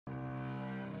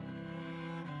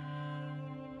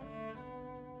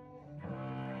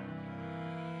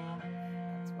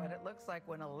looks like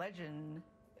when a legend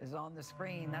is on the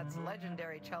screen. That's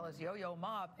legendary cellist Yo-Yo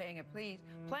Ma playing a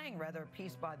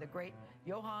piece by the great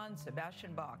Johann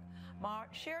Sebastian Bach. Ma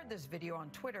shared this video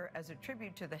on Twitter as a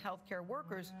tribute to the healthcare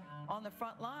workers on the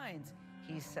front lines.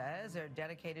 He says their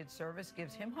dedicated service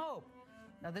gives him hope.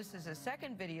 Now, this is a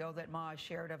second video that Ma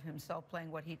shared of himself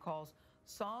playing what he calls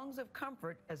songs of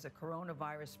comfort as the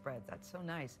coronavirus spreads. That's so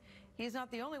nice. He's not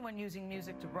the only one using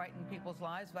music to brighten people's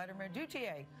lives. Vladimir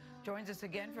Duthiers joins us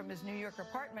again from his New York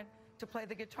apartment to play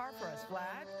the guitar for us.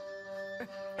 Vlad?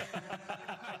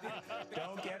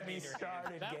 Don't get me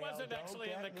started, That Gayle. wasn't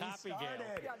actually in the copy, Gayle.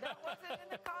 Yeah, that wasn't in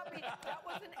the copy. That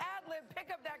was an ad-lib.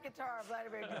 Pick up that guitar,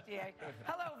 Vladimir Duthiers.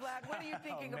 Hello, Vlad. What are you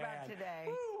thinking about today?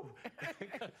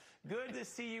 Good to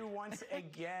see you once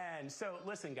again. So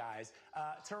listen, guys,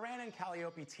 Taran and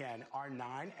Calliope Tien are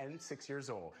 9 and 6 years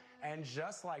old. And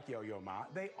just like Yo-Yo Ma,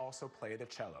 they also play the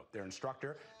cello. Their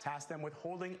instructor tasked them with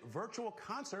holding virtual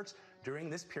concerts during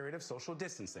this period of social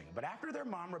distancing. But after their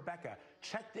mom, Rebecca,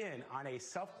 checked in on a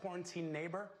self-quarantined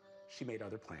neighbor, she made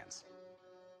other plans.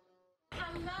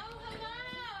 Hello,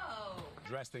 hello!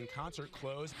 Dressed in concert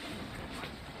clothes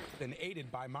and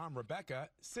aided by mom Rebecca,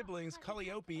 siblings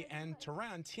Calliope and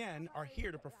Taran Tien are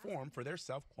here to perform for their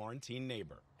self-quarantined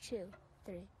neighbor. 2,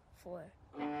 3, 4.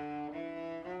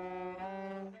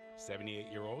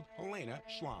 78-year-old Helena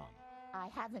Schlamm. I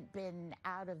haven't been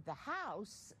out of the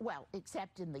house, well,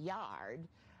 except in the yard,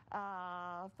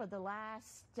 for the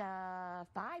last 5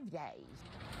 days.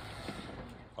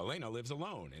 Helena lives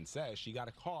alone and says she got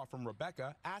a call from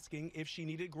Rebecca asking if she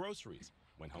needed groceries.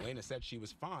 When Helena said she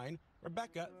was fine,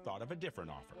 Rebecca thought of a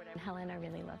different offer. Helena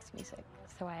really loves music,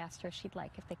 so I asked her if she'd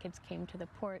like if the kids came to the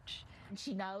porch.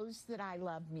 She knows that I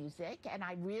love music, and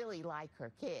I really like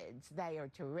her kids. They are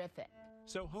terrific.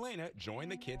 So Helena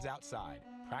joined the kids outside,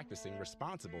 practicing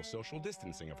responsible social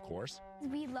distancing, of course.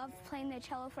 We loved playing the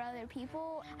cello for other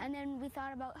people, and then we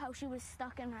thought about how she was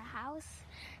stuck in her house,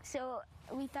 so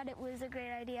we thought it was a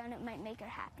great idea and it might make her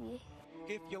happy.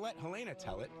 If you let Helena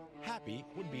tell it, happy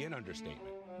would be an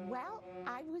understatement. Well,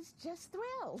 I was just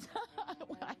thrilled.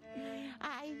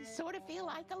 I sort of feel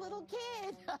like a little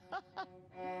kid.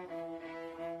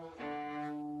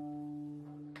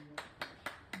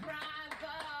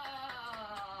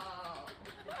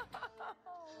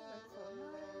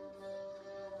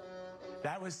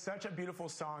 That was such a beautiful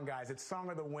song, guys. It's Song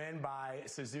of the Wind by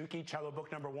Suzuki, cello book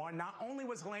 #1. Not only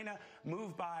was Helena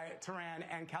moved by Taran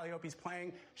and Calliope's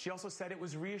playing, she also said it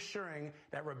was reassuring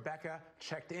that Rebecca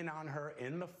checked in on her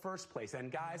in the first place.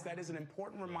 And guys, that is an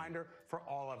important reminder for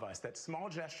all of us that small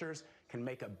gestures can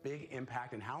make a big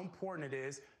impact and how important it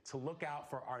is to look out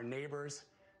for our neighbors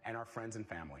and our friends and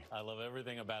family. I love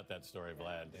everything about that story,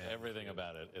 Vlad. Everything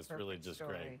about it. It's really just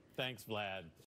great. Thanks, Vlad.